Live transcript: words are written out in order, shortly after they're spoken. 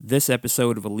This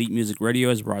episode of Elite Music Radio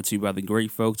is brought to you by the great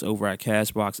folks over at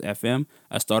Castbox FM,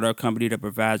 a startup company that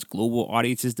provides global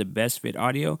audiences the best fit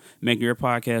audio, making your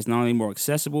podcast not only more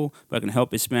accessible, but can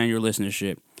help expand your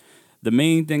listenership. The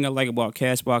main thing I like about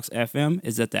Castbox FM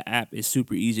is that the app is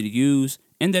super easy to use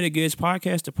and that it gives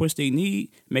podcasts the push they need,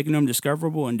 making them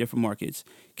discoverable in different markets.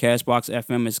 Castbox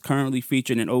FM is currently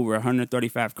featured in over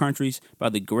 135 countries by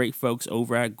the great folks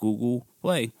over at Google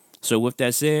Play. So with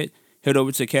that said, head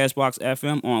over to Castbox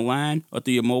FM online or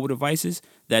through your mobile devices.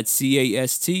 That's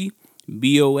castbox.fm.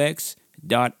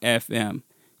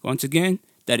 Once again,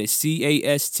 that is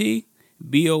castbox.fm.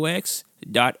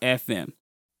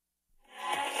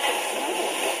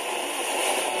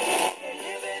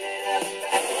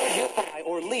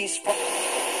 Or lease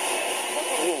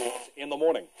in the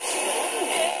morning.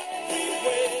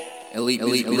 Elite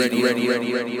ready.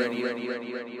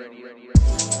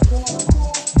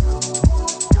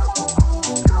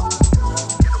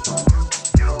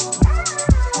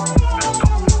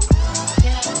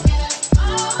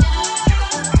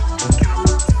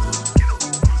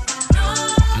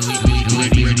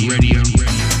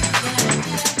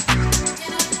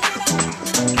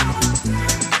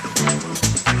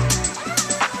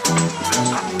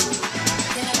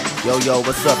 Yo,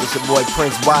 what's up? It's your boy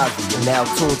Prince Wisely. You're now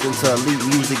tuned into Elite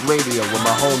Music Radio with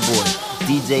my homeboy,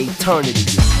 DJ Eternity.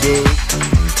 You dig?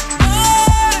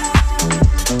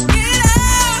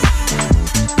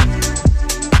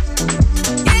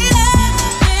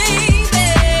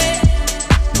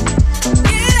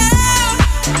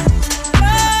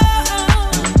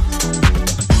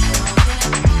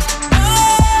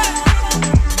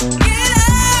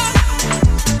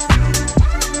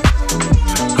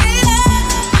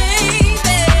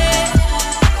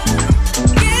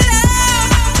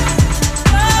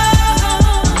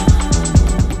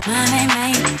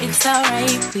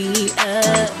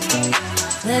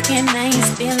 Looking nice,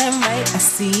 feeling right, I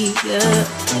see ya.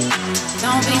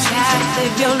 Don't be shy,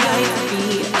 live your life,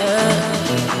 be up.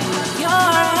 You're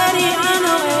already on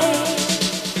the way.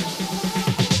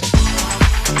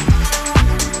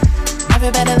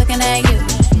 Everybody looking at you,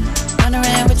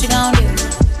 wondering what you gon' do.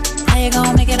 How you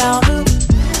gon' make it all through?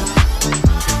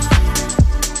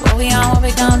 What we on, what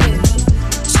we gon' do?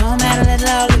 Show 'em how to let it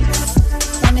all loose.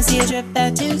 Let me see you drip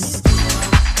that juice.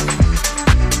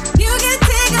 You can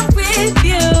take 'em with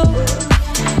you.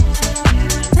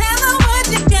 Tell 'em what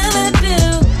you gonna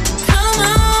do. Come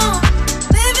on,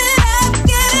 live it up,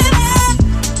 get it up.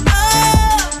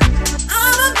 Oh,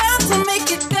 I'm about to make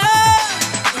it go.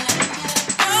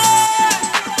 Oh,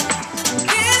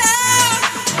 get up,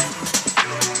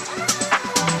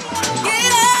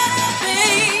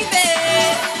 baby.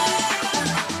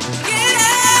 Get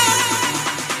up.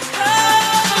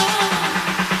 Oh.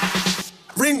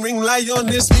 Ring, light on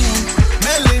this beat.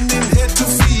 Melanin head to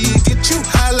feet, get you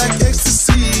high like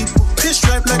ecstasy.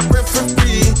 Pinstripe like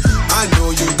referee. I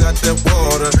know you got that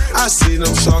water. I see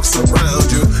them sharks around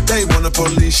you. They wanna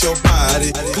police your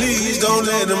body. Please don't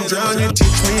let them drown you.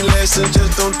 Teach me lessons,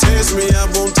 just don't test me. I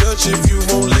won't touch if you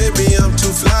won't let me. I'm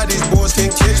too fly, these boys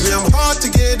can't catch me. I'm hard to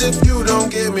get if you don't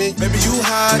get me. Baby, you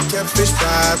hot, catfish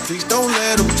fried. Please don't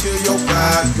let them kill your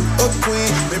vibe. You a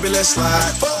queen, baby, let's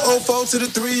slide. 404 to the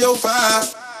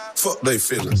 305. Fuck they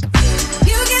feelings.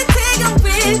 You can take 'em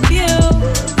with you.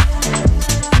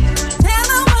 Tell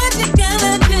 'em what you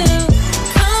gonna do.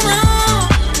 Come on,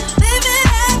 live it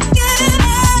up, get it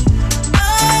up.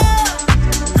 Oh,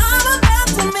 I'm about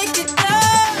to make it go.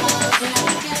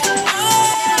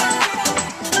 Oh,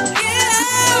 get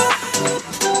out.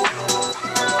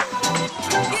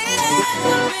 Get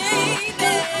out, baby. Get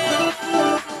out.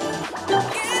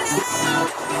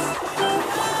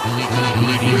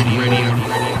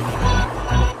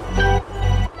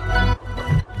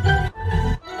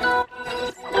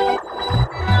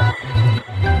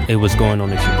 Hey, what's going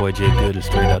on? It's your boy Jay Good of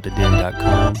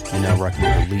StraightOutTheDen.com. You're now rocking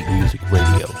with Elite Music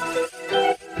Radio.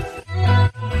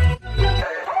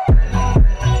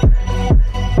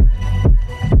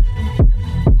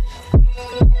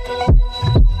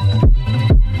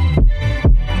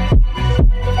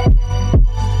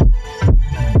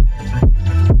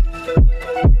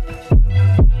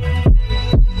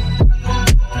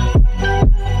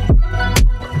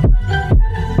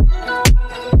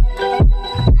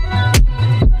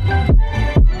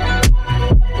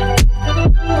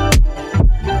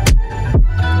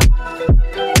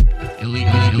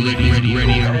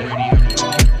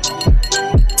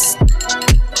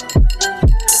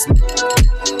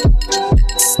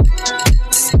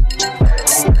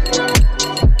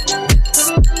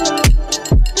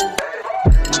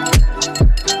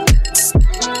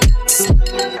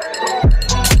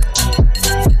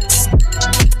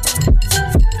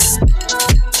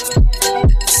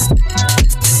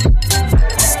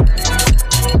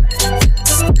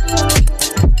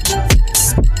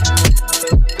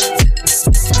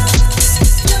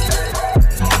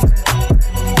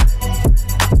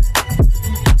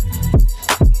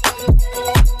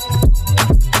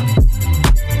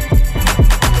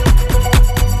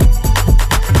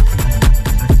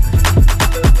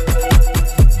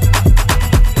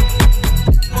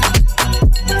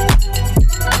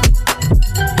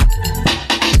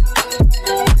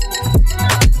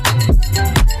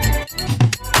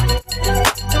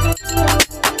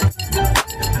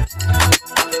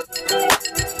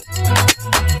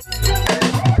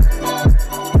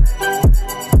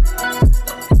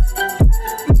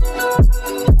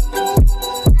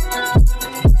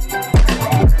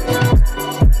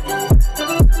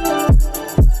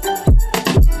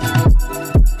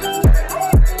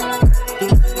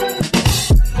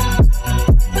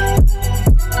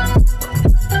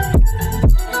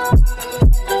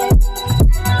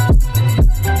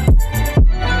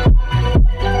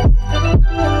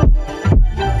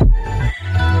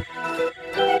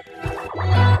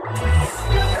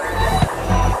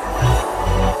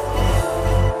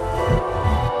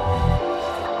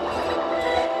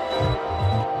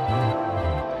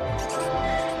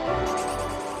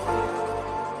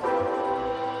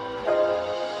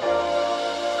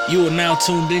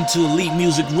 tuned into Elite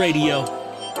Music Radio.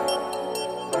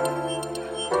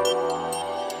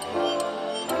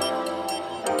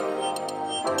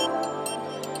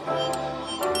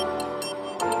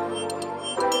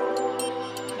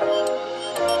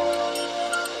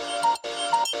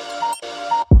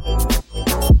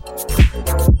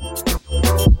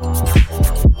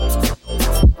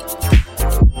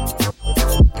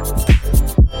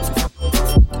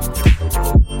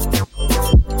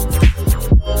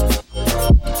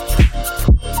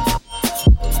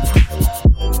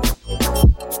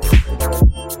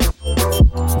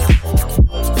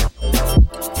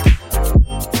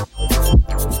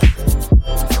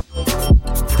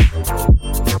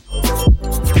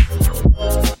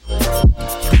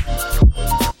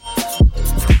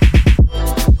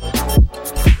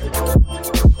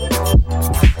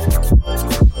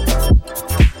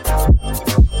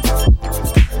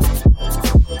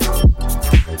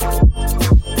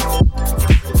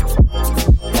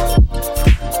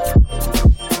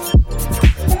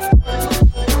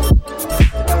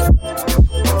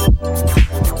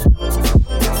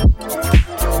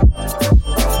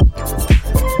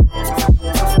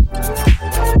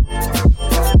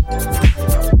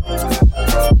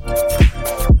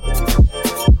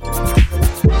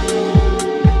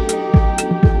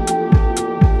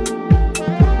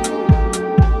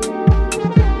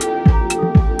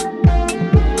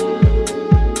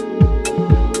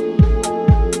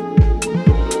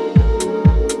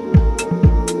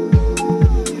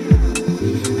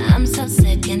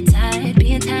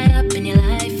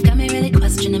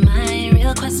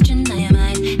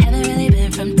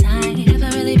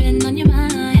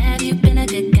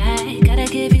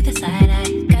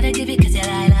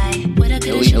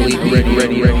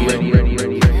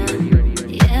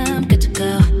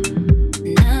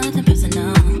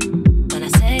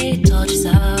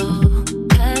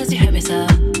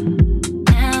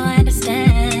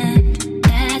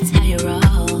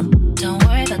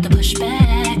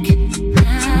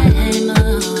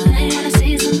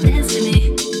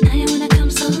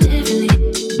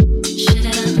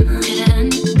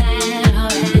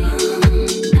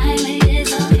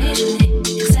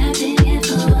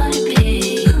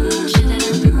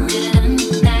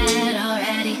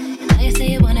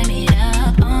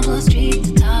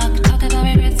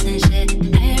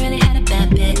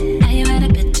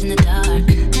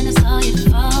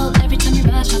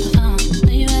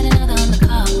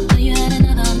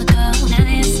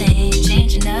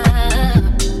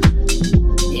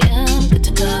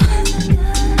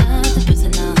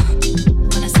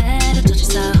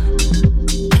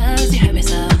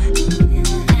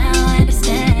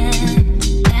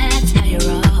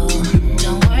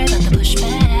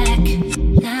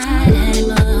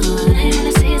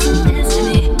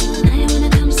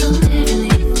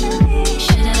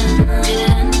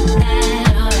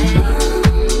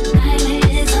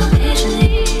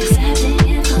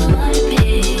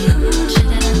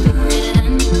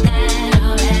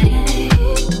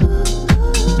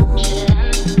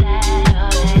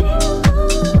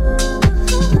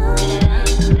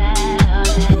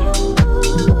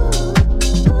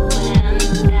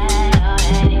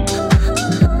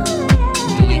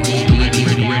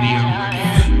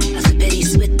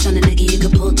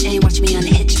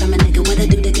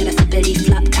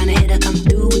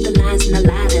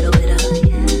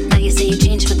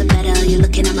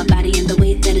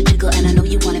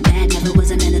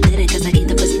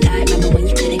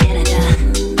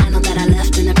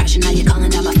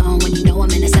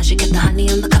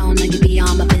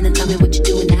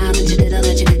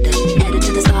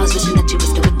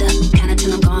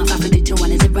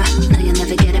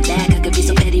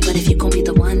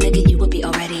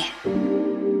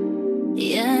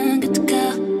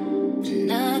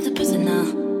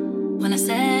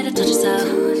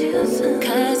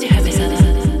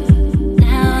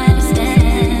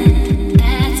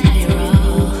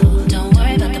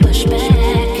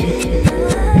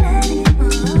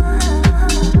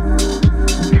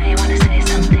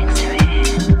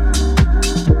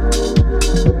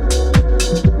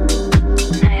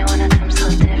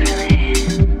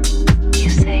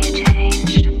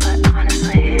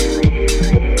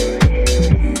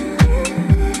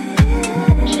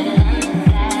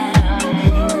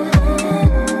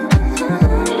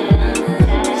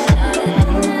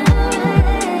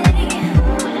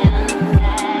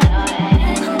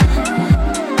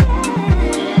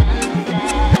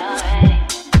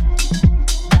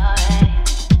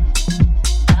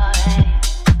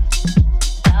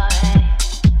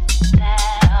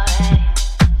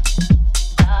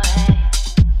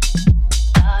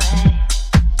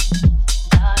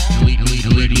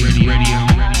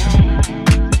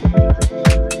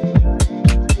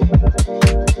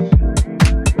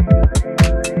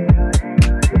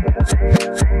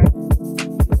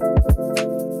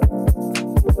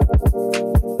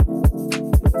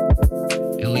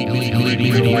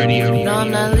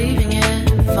 not leaving yet.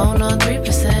 Phone on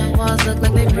 3%. Walls look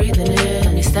like they breathing in.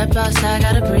 Let me step outside,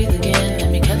 gotta breathe again.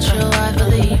 Let me catch your eye for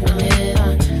the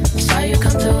evening. Saw you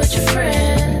come through with your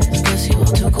friends. Guess you all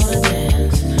too cool to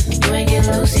dance. You ain't get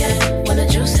loose yet. When the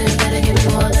juice is, better give me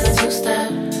more than a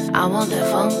two-step. I want that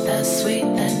funk, that sweet,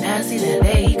 that nasty, that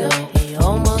there you go. We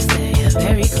almost there, yeah,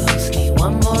 very close. Need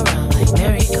one more round like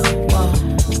merry-go. Whoa.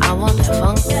 I want that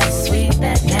funk, that sweet,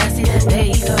 that nasty, that there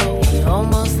you go. We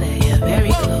almost there, yeah,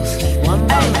 very close. Need one more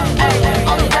round like merry-go.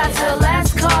 Only got till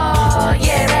last call,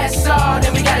 yeah, that's all.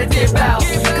 Then we gotta dip out.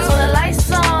 Cause when the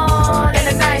lights on and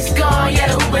the night's gone, yeah,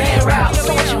 the Uber head route.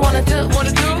 So what you wanna do?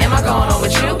 Am I going on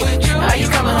with you? Are you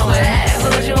coming on with that? So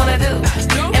what you wanna do?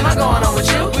 Am I going on with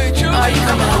you? Are you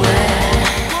coming on with that?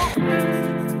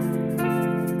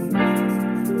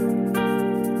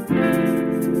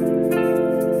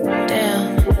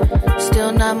 Damn,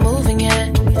 still not moving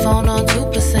yet. Phone on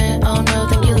 2%. Oh no,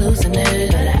 think you're losing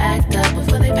it. Better act up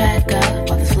before they pack up.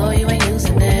 On the floor, you ain't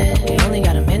using it. You only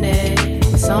got a minute.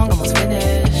 The song almost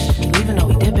finished. You leaving or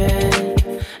we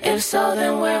dipping? If so,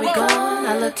 then where we going?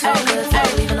 I look too good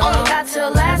for leaving alone. Only got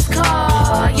till last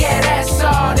call. Yeah, that's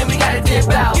all. Then we gotta dip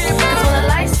out. Cause when the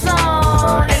lights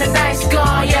on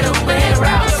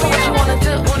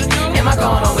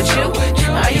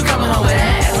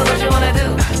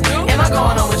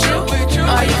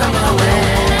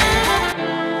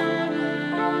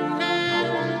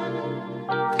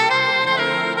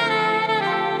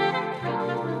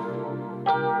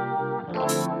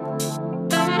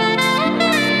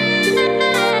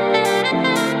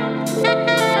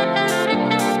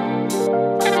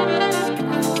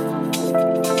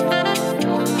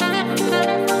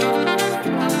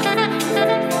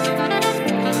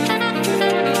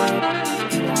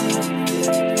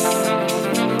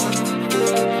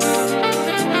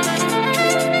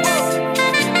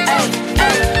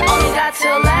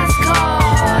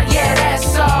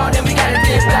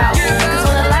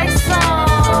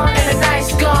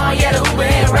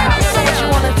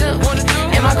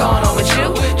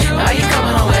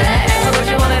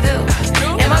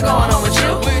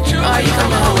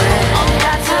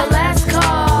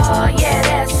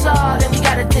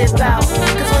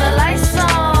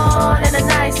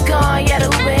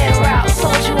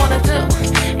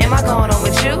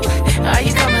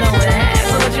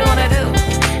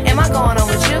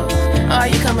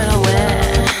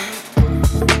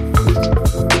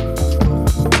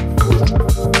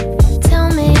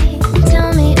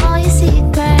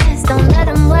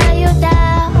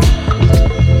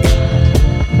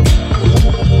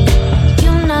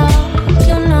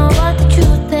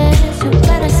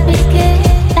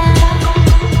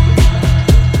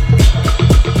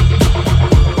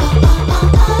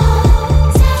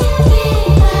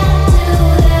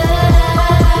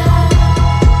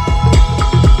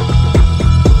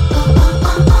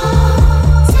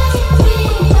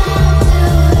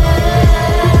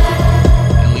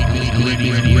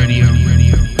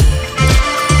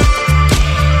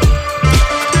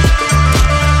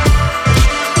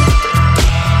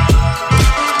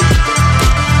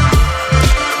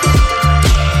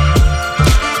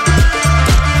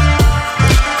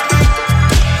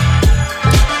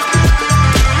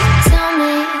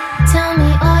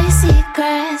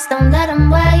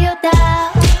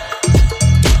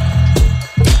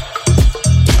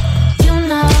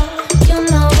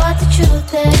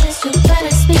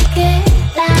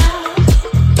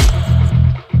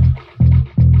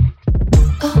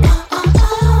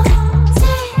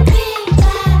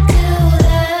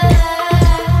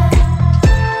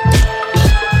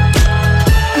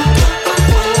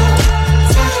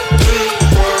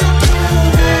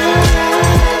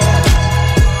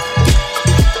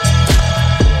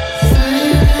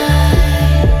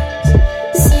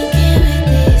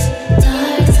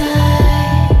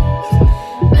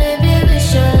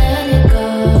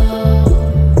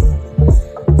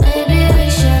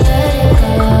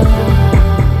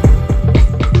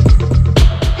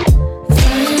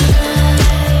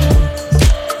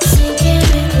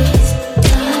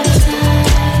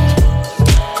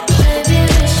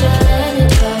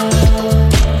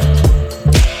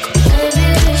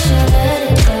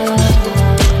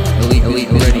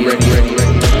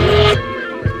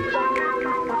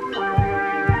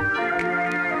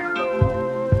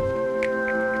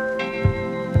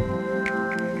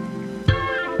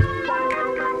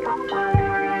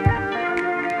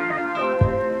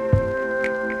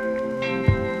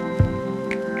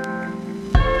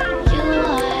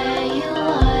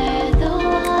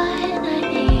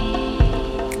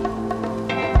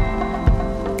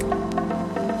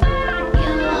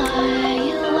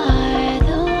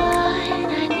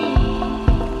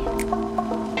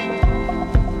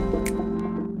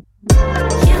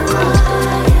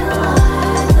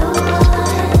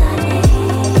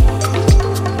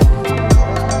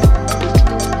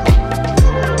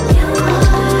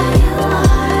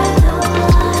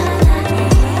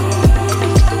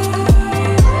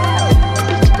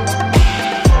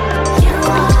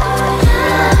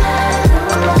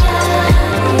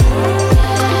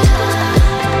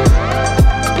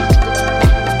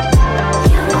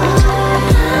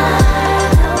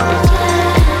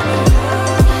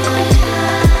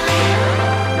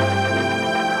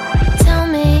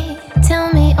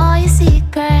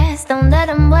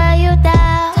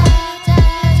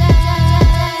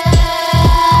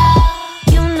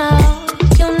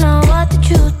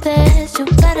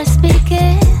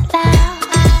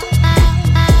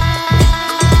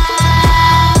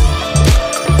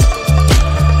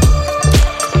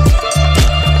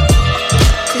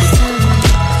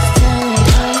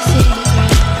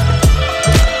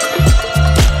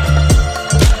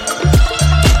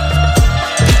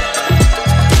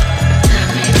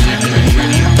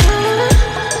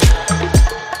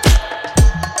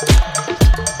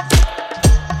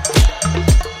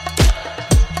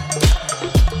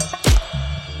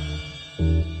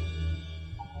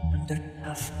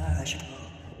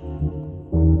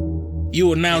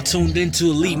You are now tuned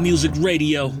into Elite Music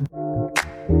Radio.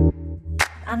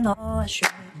 I know I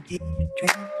shouldn't be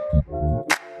dreaming,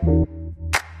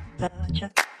 but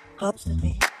you're close to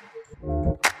me.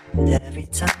 And every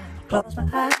time I close my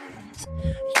eyes,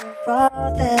 you're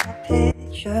all that I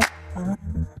picture.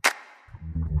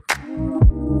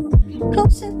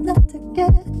 Close enough to get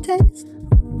a taste,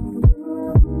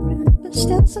 but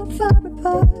still so far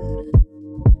apart.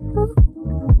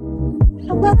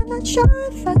 And I'm not sure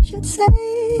if I should say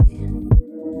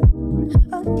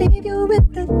I'll leave you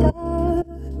with the dark.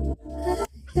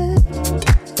 Yeah.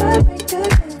 Perfect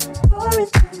again, pouring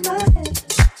through my head.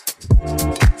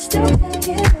 Still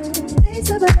hanging on days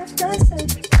of a left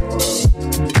unsaid.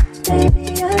 Baby,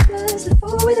 I'm just a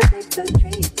fool with a bigger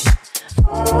dream.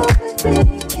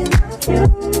 Overthinking of you.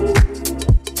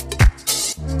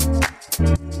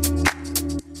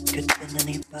 Could have been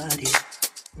anybody,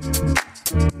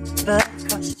 but it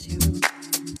crosses you.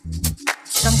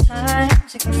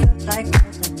 Sometimes it can feel like we're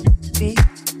not meant to be.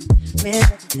 With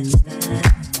everything standing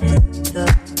in the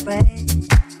way.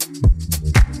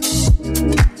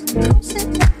 Close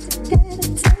enough to get a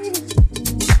taste,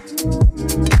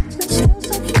 but still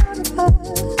so far apart.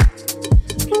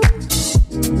 And when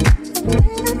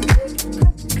I think you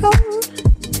crack the code,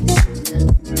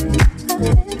 I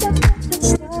end up at the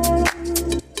start.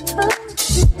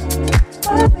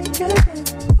 Pouring again,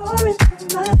 pouring through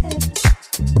my head.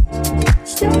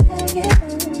 Still hanging on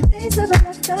days of a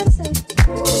left unsaid.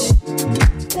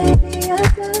 Baby, I'm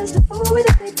just a fool with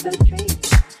a big blue dream.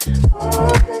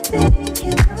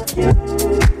 Overthinking of you.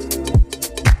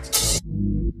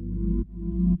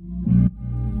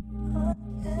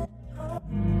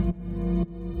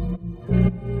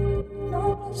 No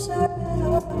closer at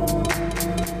all.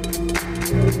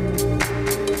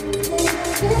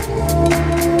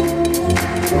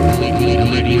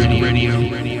 Radio.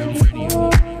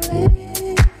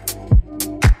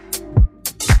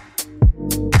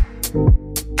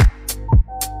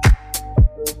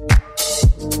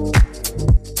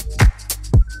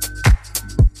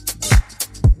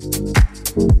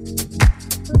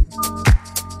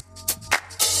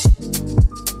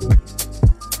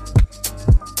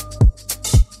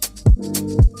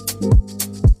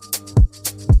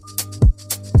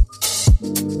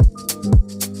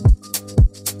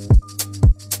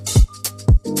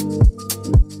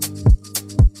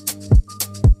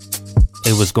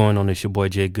 Hey, what's going on? It's your boy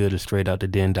Jay Good of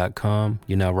StraightOutTheDen.com.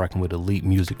 You're now rocking with Elite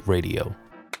Music Radio.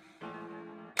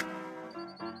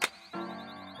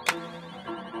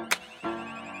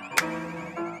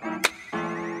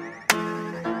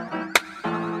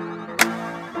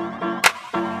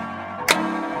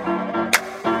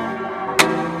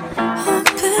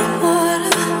 Open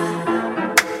water,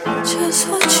 just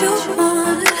what you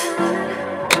want.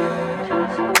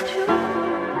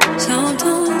 So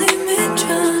don't leave me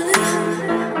drowning.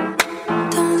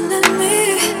 Don't let me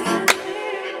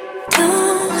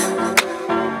down.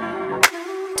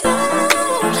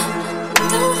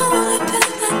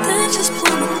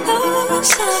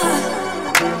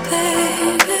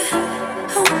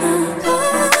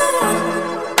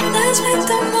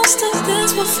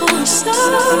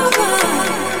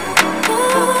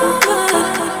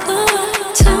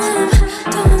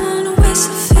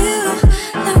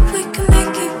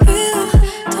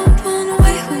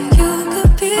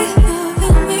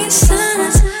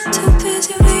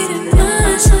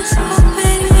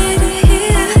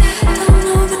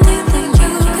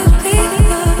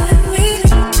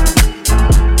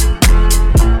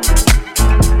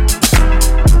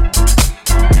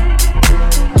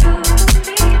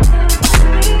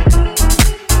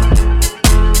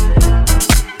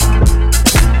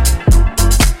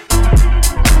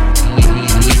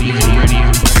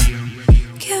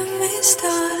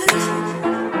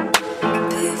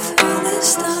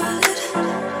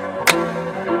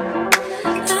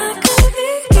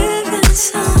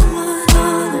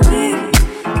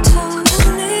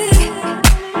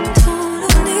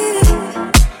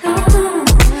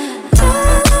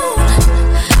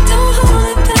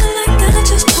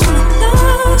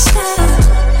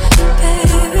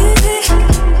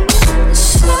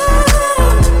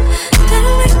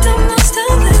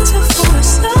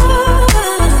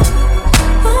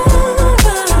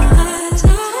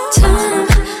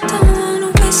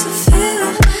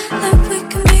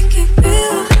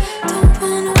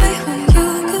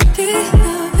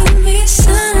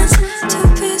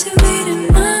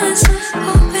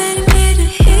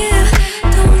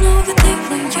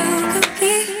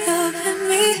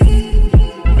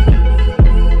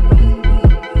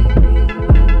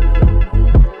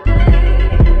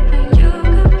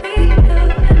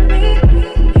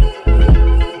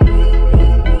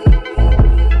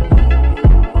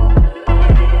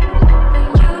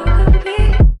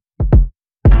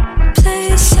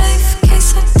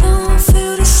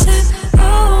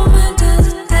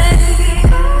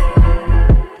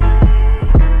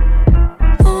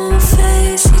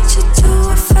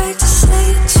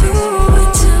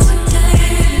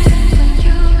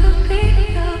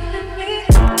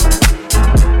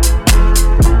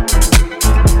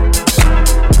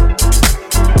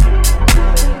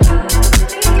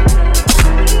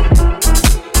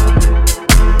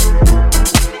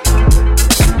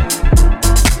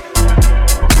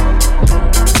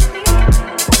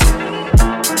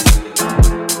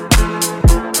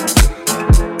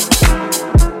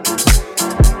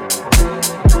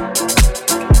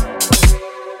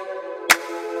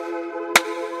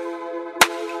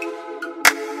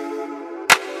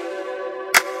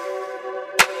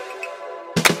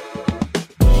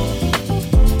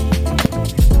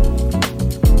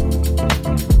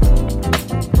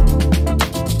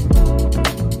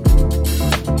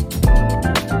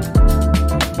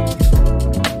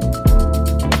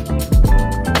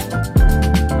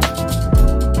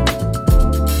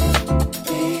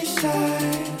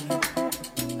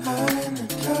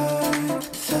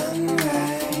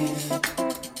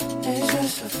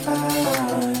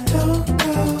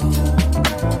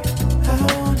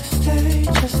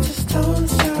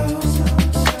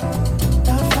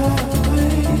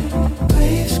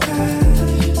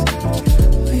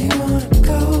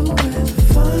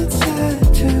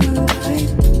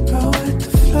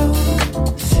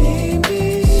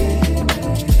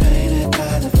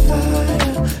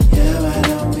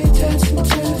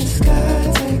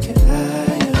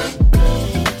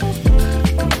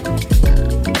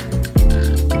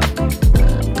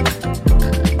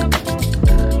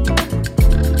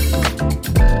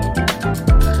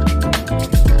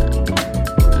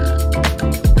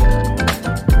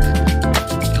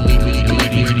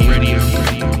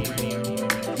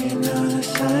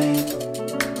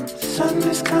 sun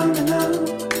is coming out.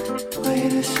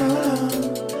 Waited so long.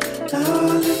 Now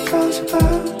all it falls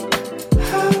apart.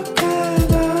 How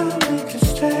can I make it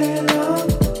stay long?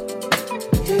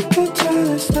 You could tell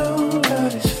it's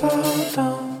nobody's fault.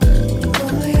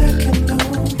 Only I can know.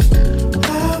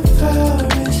 How far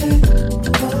is it?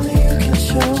 Only you can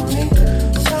show me.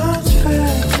 Sounds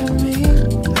fair to me.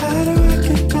 How do I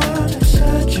get down in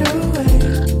such a way?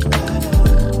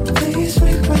 Please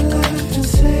make my life and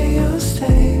say you'll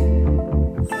stay.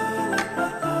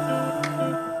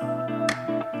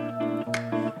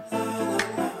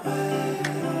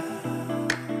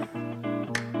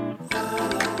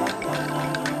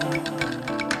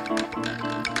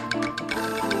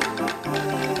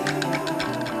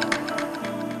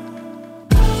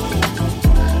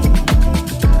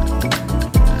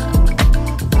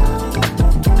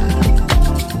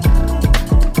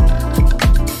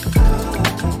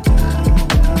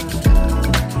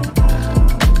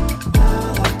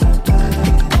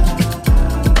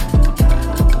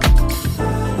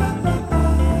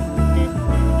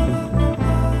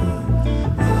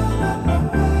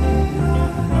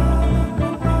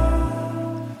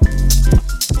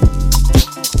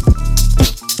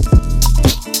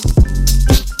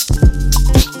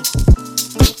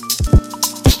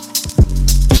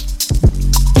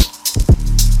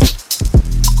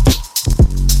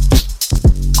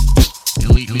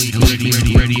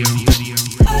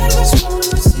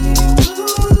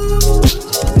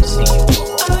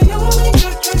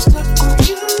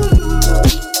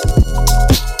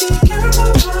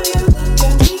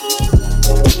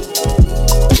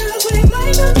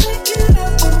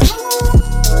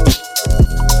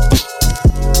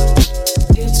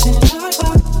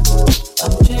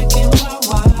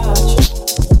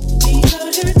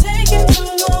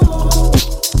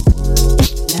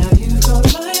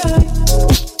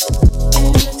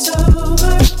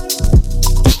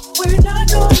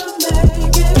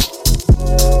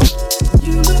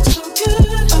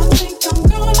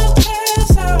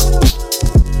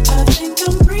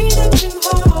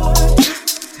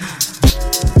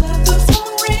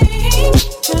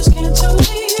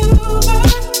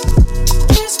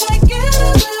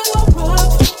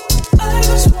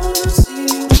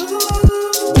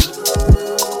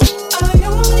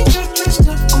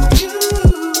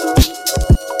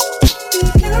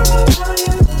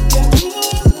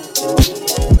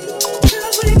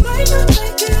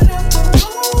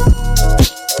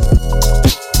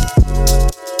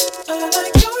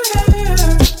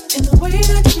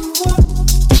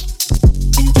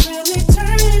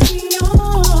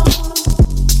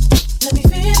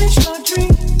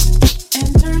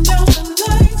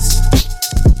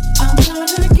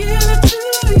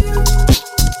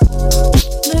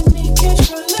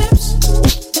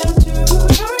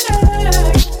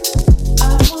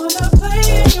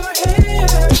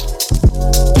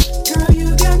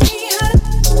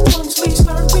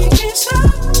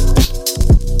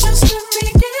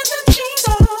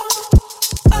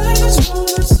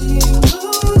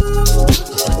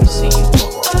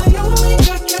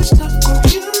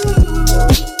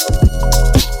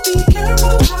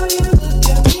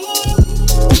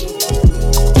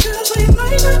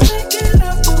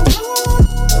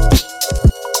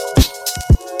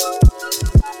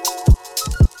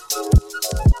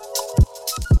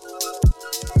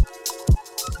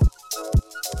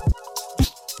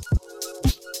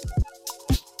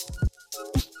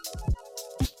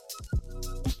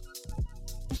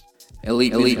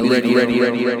 Elite, ready.